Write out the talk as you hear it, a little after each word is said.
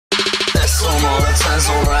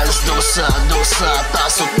Cenzurայից դուսա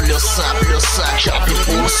Տասու պլյուսա Չապի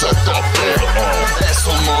պուսը տոպեր Ես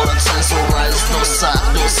ումորը Cenzurայից դուսա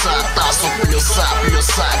Տասու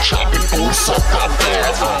պլյուսա Չապի պուսը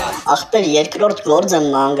տոպեր Ախպեր երկրորդ գործ եմ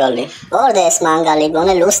մանգալի Որդ ես մանգալի,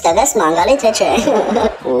 գոնե լուստև ես մանգալի թե չէ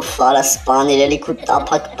Ուֆ, արա սպանիր էլի քու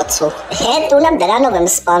տապակ պծով Հետ ունեմ դրանով եմ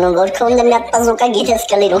սպանում, որ քոնն եմ միատ պազուկա գիտես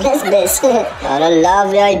կլիրում ես բես Արա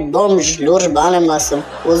լավ է այդ բոմժ, լուրջ բան եմ ասում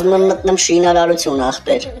Ուզում եմ մտնում շինարարություն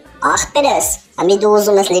ախպեր Ախպեր ես, ամի դու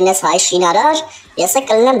ուզում ես լինես հայ շինարար, ես է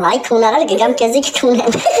կլնեմ հայ քունարար գգամ կեզի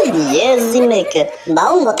կունեմ Եզի մեկը Բա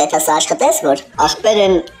ում մոտ էթաս աշխատես որ Ախպեր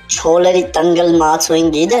են չոլերի տնգլ մացույն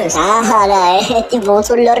գիտես Ահարա էտի ոնց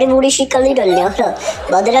որ լրիվ ուրիշի կլիրը լյոհը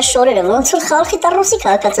Բա դրա շորերը ոնց որ խալխի տարուսի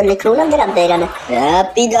կհակացը լիքրունան դրա բերանը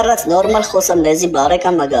Պիդարած նորմալ խոսամ լեզի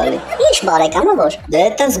բարեկամը գալի Ինչ բարեկամը որ Դե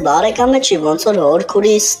տենց բարեկամը չի ոնց որ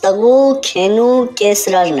հորքուրի ստղու կենու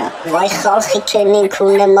կեսրաժնա Վայ խալխի կենին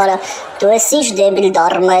քունեմ մարա Դու ես ինչ դեբիլ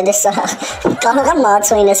դարմա է դեսա Կանաղա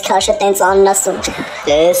մացույն ես քաշը տենց աննասում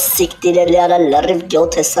Դես սիկտիրելի արա լրիվ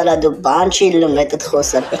գյոթ ես արա դու բան չի լում հետըտ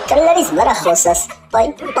խոսար Կլերից վրա խոսաս Բայ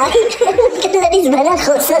կլերից վրա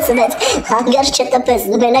խոսաս մեծ Հանգար չտպես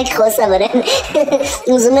մենակ խոսա վրեն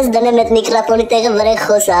Ուզում ես դնեմ էտ միկրապոնի տեղը վրեն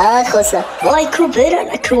խոսա Վայ քու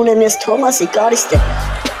վերանը քունեմ ես Թոմասի կարիստ է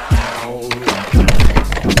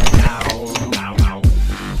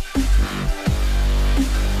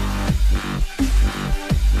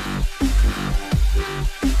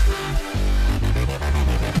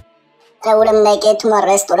Ուրեմ մեկ եթում է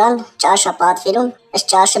ռեստորան, ճաշա պատվիրում, ես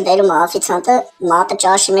ճաշը բերում է աֆիցանտը, մատը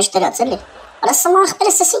ճաշի մեջ դրած էլի Ասում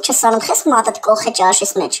ախպերս ես ինչ ես անում, խես մատըտ կող է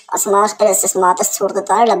ճաշիս մեջ Ասում ախպերս ես մատս ցուրդը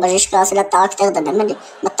տարել է, բժիշկը ասել է տակտեղ դնեմ էլի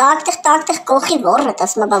Մա տակտեղ կողի որրըտ,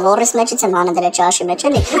 ասում է բա որրիս մեջից եմ հանը դրա ճաշի մեջ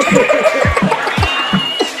էլի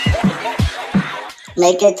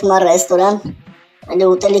Մեկ եթում է ռեստորան, էլի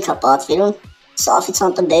ուտելիք է պատվիրում,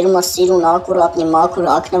 աֆիցանտը բերում է սիրուն, ակուրատնի, մաքուր,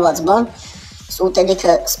 ակնված բան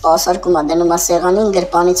Ուտելիքը սպասարկում է դնում է սեղանին,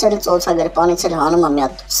 գրպանից էլ, ծոցա գրպանից էլ հանում է մի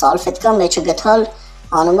հատ սալֆետկա, մեջը գթալ,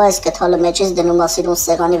 հանում է այս գթալը մեջից դնում է սիրուն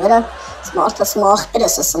սեղանի վրա, մարդը ասում է ախպեր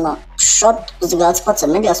ես, ասում է շատ զգացված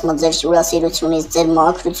եմ էլի, ասում է ձեր հյուրասիրությունից, ձեր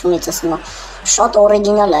մաքրությունից, ասում է շատ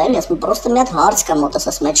օրիգինալ է էլի, ասում է պրոստը մի հատ հարց կա մոտս,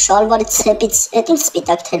 ասում է այդ շալվարի ցեպից, էդ ինչ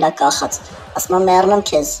սպիտակ թել է կախած, ասում է մեռնեմ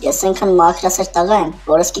քեզ, ես այնքան մաքրասեր տղա եմ,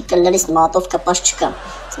 որ ըսկի կլլերից մատով կպած չկա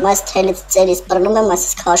Այս թելից ծերից պրնում եմ, այս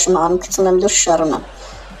քաշում անում գցում եմ դու շռում եմ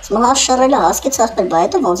Սմա հա շռելը հասկից ախպեր, բա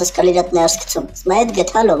հետո ոնց ես կլիրատ ներս գցում Սմա այդ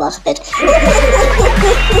գթալով ախպեր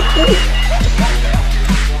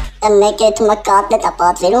Մեկ եթում է կատլետ է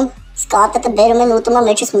պատվիրում Կատլետը բերում են ուտում է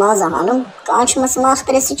մեջից մազը հանում Կանչում ասում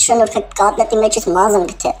ախպերս ինչ շնորհք է կատլետի մեջից մազն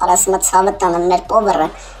գթե Արասում է ցավը տանը մեր պովերը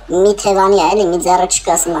Մի թևանի է էլի, մի ձեռը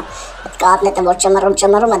չկա ասում է Կատլետը որ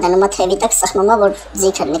ճմռում է դնում է թևի տակ սխմում է որ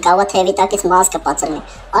ձիքը լինի Կարող է թևի տակից մազ կպածրնի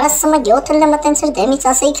Արասում է գյոթը լեմ տենց էր դեմից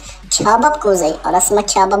ասեիք քյաբաբ կուզեի Արասում է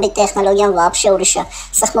քյաբաբի տեխնոլոգիան վաբշե ուրիշ է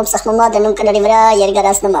Սխմում է դնում կլերի վրա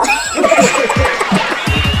երկարացնում է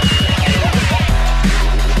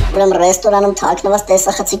Ուրեմ ռեստորանում թաքնված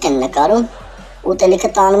տեսախցիկ են նկարում Ուտելիքը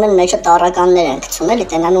տանում են մեջը տառականներ են գցում էլի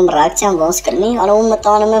տենանում ռեակցիան ոնց կլինի Արողումը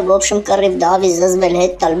տանում են ոբշմ կռիվ դավի զզվել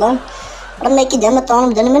հետ տալ բան Ուրեմ մեկի դեմը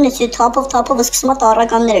տանում դնում են էսի թափով սկսում է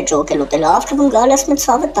տառականները ջոկել ուտել Ավկվում գալի ասում են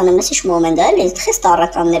ցավը տանեմ ես ինչ մոմենտ է էլի խես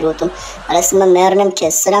տառականներ ուտում Ասում են մեռնեմ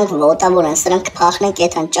քեզ սրանք ոտավոր են սրանք կփախնեն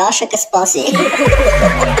կեթան ճաշը կսպասի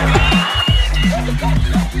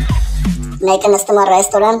Մեկը նստում է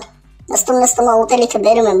ռեստորան Նստում է ուտելիքը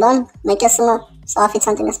բերում են բան, մեկ ասում է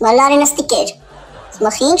աֆիցանտին ասում է լարի նստիկեր, ասում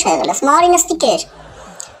է ինչ եղել, ասում է արի նստիկեր,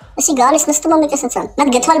 ասի գալիս նստում է մեկ ասացան,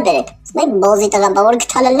 մեկ գթալ բերեք, ասում է բոզի տղա, բա որ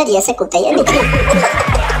գթալելներ ես եք ուտեի էլի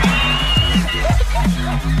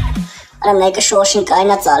Արա մեկը շոշին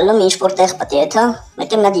կայնա ծալում, ինչ որ տեղ պտի էթա,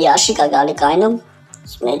 մեկը մեկ յաշիկ է գալի կայնում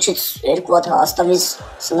Մեջից երկու հատ հաստավից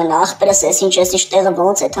ասում են ախպերս ես ինչ տեղը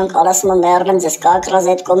ոնց էթան կարասում եմ մեռնեմ ձեզ կակրազ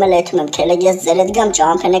էդ կոմել էթում եմ քելեգ ես ձեր էդ գամ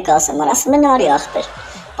ճամփեն եք ասեմ ասում են արի ախպեր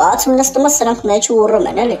բացում նստում է սրանք մեջը ուռում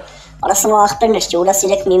են էլի ասում ախպերն ես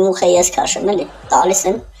ջուրասիրեք մի մուխ է ես քաշեմ էլի տալիս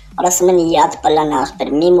են ասում են յադ պլան ախպեր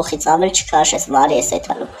մի մուխից ավել չքաշես վարի ես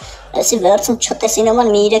էթալու Էսի վերցում չտեսին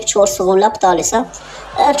ոման մի 3-4 սուղուն լապ տալիս հա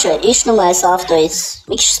Էրջը իշնում է այս ավտոից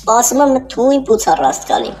մի քիչ սպասում եմ թույն պուց առաստ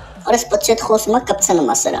գալի Արես պոչետ խոսում է կպցնում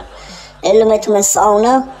է սրա Էլում էթում են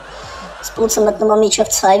սաունա Սպուցը մտնում է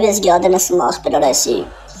միջև ցայվ ես գյադեն ասում ախպեր արեսի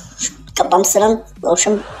Կպամ սրան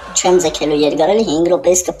ոչմ չեմ ձեքելու երկարելի 5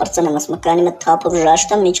 րոպեից կպրծնեմ ասում կանի մտ թափով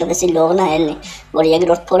ժաշտամ միջև էսի լողնա հելնի որ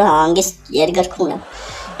երկրորդ փորը հանգիստ երկրքում եմ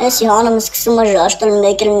Էսի հանում սկսում է ժաշտել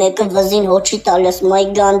մեկը վզին հոչի տալի ասում այ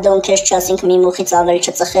գանդոն քեզ չասինք մի մուխից ավել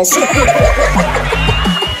չծխես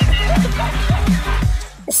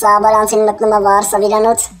Սաբարանցին մտնում է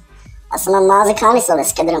վարսավիրանոց, ասում է մազը քանիսով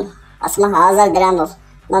ես կդրում, ասում է 1000 դրամով,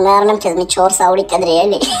 մա մեռնեմ քեզ մի 400-ի կդրի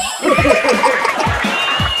էլի։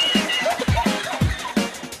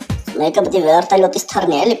 Մեկը պետք է վերտալյոտից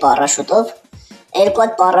թռնի էլի պարաշուտով, երկու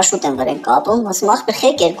հատ պարաշուտ են վրեն կապում, ասում ախպեր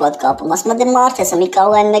խեք երկու հատ կապում, ասում դե մարդ ես, մի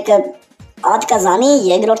կարող են մեկը ատկազանի,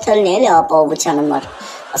 երկրորդը լինի էլի ապահովության համար,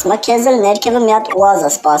 ասում քեզ էլ ներքևը մի հատ ուազա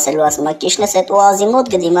սպասելու, ասում կիշն ես այդ ուազի մոտ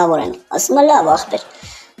կդիմավորեն, ասում լավ ախպեր,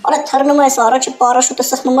 արա թռնում ես առաջի պարաշուտը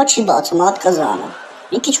սխմում չի բացում ատկազանը,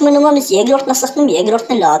 մի քիչ մնում եմ երկրորդն է սխմում,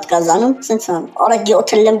 երկրորդն էլ ատկազանում, սենց արա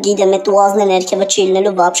գյոթել եմ գիտեմ այդ ուազն է ներքևը չի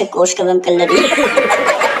լինելու, վաբշե կոշկվեմ կլրի։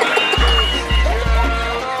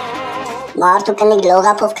 Մարդու կնիկ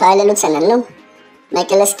լողափով քայլելուց են ելնում, մեկ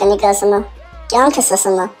էլ ես կնիկ ասում է, կյանքս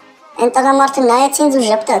ասում է, են տղամարդը նայեց ինձ ու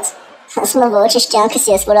ժպտաց, ասում է ոչիշ կյանքս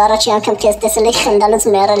ես, որ առաջի անգամ քեզ տեսել եք խնդալուց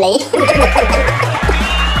մեռել էի։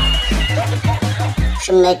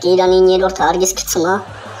 Շում մեկը իրան 9-րդ հարգից գցում է,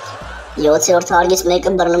 7-րդ հարգից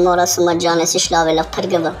մեկը բռնում է, ասում է ջան ես իշ լավ է լավ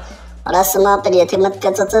փրգվը, ասում է ապեր եթե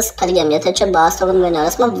մտկծած ես փրգեմ, եթե չէ բաց թողում գնալ,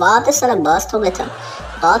 ասում է վատ ես արա բաց թող էթա,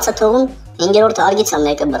 բացը թողում 5-րդ հարգից է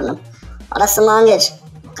մեկը բռնում, ասում է անգեր,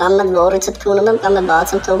 կամ մտ որիցդ քունում եմ, կամ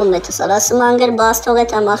բացում թողում էթս, ասում է անգեր բաց թող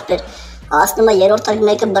էթա ախպեր, ասնում է 3-րդ հարկ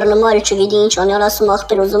մեկը բռնում է, չգիտի ինչ անյալ, ասում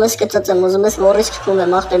ախպեր ուզում ես կծծեմ, ուզում ես որից քվում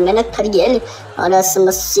եմ, ախպեր մենակ փրգի էլի, ասում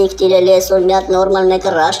է սիկտիր էլի այսօր մի հատ նորմալ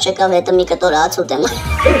մեկը ռաշ չեկավ, հետը մի կտոր աց ուտեմ։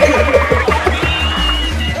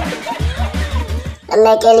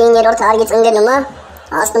 Մեկ էլ 9-րդ հարգից ընկնում է,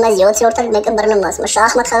 ասնում ես 7-րդ հարկ մեկը բռնում է, ասում է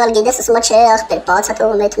շախմատ խաղալ գիտես, ասում է չէ ախպեր, բացա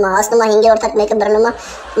թողում էթում է, ասնում է 5-րդ հարկ մեկը բռնում է,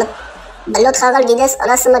 բլոտ խաղալ գիտես,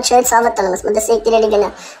 ասում է չէ ցավը տանում, ասում է դե սիկտիր էլի գնա,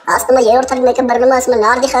 ասում է 3-րդ հարկ մեկը բռնում է, ասում է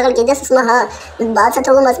նարդի խաղալ գիտես, ասում է հա, բացա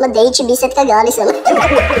թողում, ասում է դեիչի բիսետկա գալիս եմ։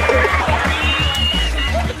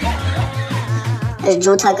 Այս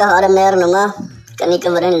ջութակը հարը մեռնում է, կնիկը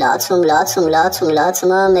վրեն լացում,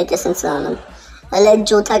 մեկ է սենց անում։ Էլ այդ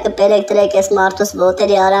ջութակը պերեք տրեք ես մարդուս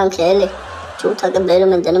ոտերի արանք է էլի, ջութակը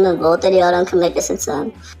բերում են դնում են ոտերի արանքը մեկ է սենց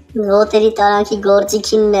անում։ Ոտերի տարանքի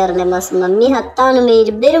գործիքին մեռնեմ, ասում եմ մի հատ տանում էիր,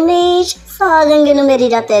 բերում էիր, սաղ ընգնում էր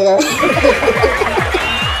իրա տեղը։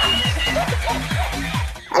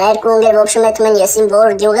 Արա երկու ընգեր ոբշում էթում են եսին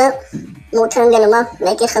որ գյուղը, մութը ընգնում է,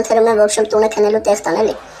 մեկի խնդրում են ոբշում տունը քնելու տեղ տան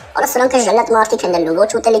էլի։ Արա սրանքը ժլատ մարդիկ են ելնում,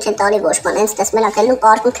 ոչ ուտելիք են տալի, ոչ բան, հենց տեսնում են ակելնում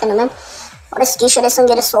պարկում քնում են։ Արա սկիշեր ես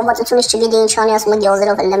ընգերը սովածությունից չգիտի ինչ անի, ասում է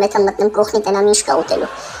գյոզերով հելնեմ էթա մտնում կողնի տենամ ինչ կա ուտելու։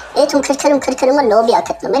 Էթում քրքրում լոբի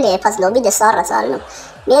ակտնում էլի, եփած լոբի դե սառած ալնում։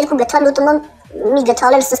 Մի երկու գթալ ուտում եմ, մի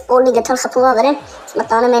գթալ էլ սս պոլնի գթալ խփում է վրեն,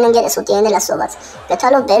 մտանում են ընկերս ուտի են էլ ասոված։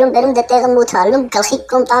 Գթալով բերում դե տեղը մութ ալնում, գլխի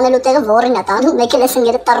կոմ տանելու տեղը որին է տանում, մեկ էլ ես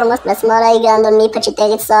ընկերը տառում ես, բես մարայի գանդոն մի փչի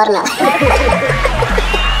տեղից սառնա։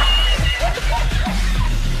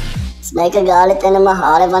 Մեկը գալի տենում է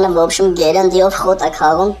հարևանը ոբշում գերանդիով խոտ է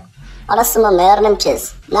խաղում, ասում է մեռնեմ քեզ,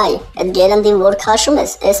 նայ, այդ գերանդին որ քաշում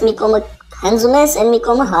ես, այս մի կոմը հնձում ես, այն մի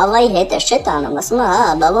կոմը հավայի հետ ես չէ տանում, ասում է հա,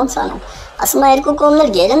 բա ոնց անեմ, ասում է երկու կոմն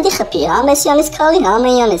էլ գերանդի խփի, հա մեսյանից քաղի, հա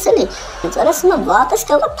մենյանից էլի, ասում է վատ ես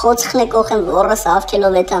կաղա փոցխն է կողեմ որս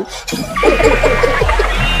ավքելով էթամ։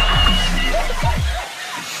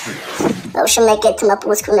 Ոբշում մեկ է թմա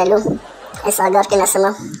պուց կունելու, այս ագարկեն ասում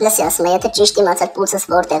է, լսի ասում է, եթե ճիշտ իմացար պուծս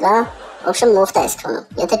որտեղ է, ոբշում մուֆտա ես քոնում,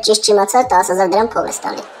 եթե ճիշտ չիմացար 10,000 դրամ փող ես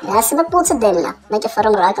տալի, ասում է պուծը դեմն է, մեկ է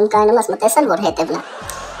ֆռում ռակում կայնում, ասում է տեսել որ հետևն է,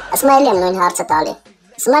 ասում է էլի եմ նույն հարցը տալի,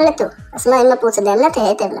 ասում է լտու, ասում է իմը պուծը դեմն է թե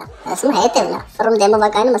հետևն է, ասում է հետևն է, ֆռում դեմով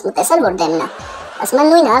կայնում, ասում է տեսել որ դեմն է, ասում է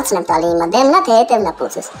նույն հարցն եմ տալի իմը, դեմն է թե հետևն է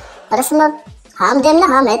պուծս, ասում է համ դեմն է,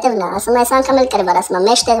 համ հետևն է, ասում է այս անգամ էլ կրվար, ասում է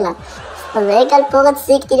մեջտեղն է, վեկալ փողը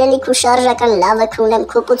ցիկ տիրելի քու շարժական լավը քունեմ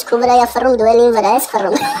քուպուց քու վրա ֆռում դու էլին վրա ես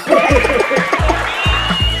ֆռում։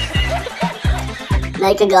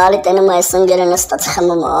 Մեկը գալի տենում է այս ընկերը նստած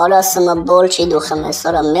խմում, արա ասում է բոլ չի դու խմես,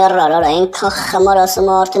 արա մեռար, արա այնքան խմար, ասում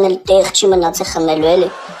է արդեն էլ տեղ չի մնացի խմելու էլի,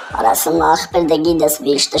 արա ասում է ախպեր դե գիտես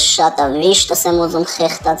վիշտը շատ է, վիշտս եմ ուզում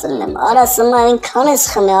խեղտած լինեմ, արա ասում է այնքան ես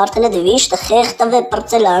խմի, արդեն այդ վիշտը խեղտավ է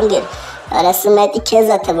պրծել անգեր, արա ասում է էդի քեզ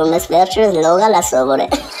է թվում, ես վերջերս լողալ է սովոր է։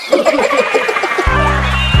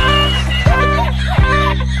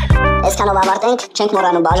 Այսքանով ավարտենք, չենք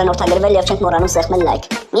մոռանում բաժանորդագրվել և չենք մոռանում սեղմել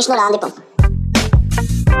լայք։ Միշտ նոր հանդիպում։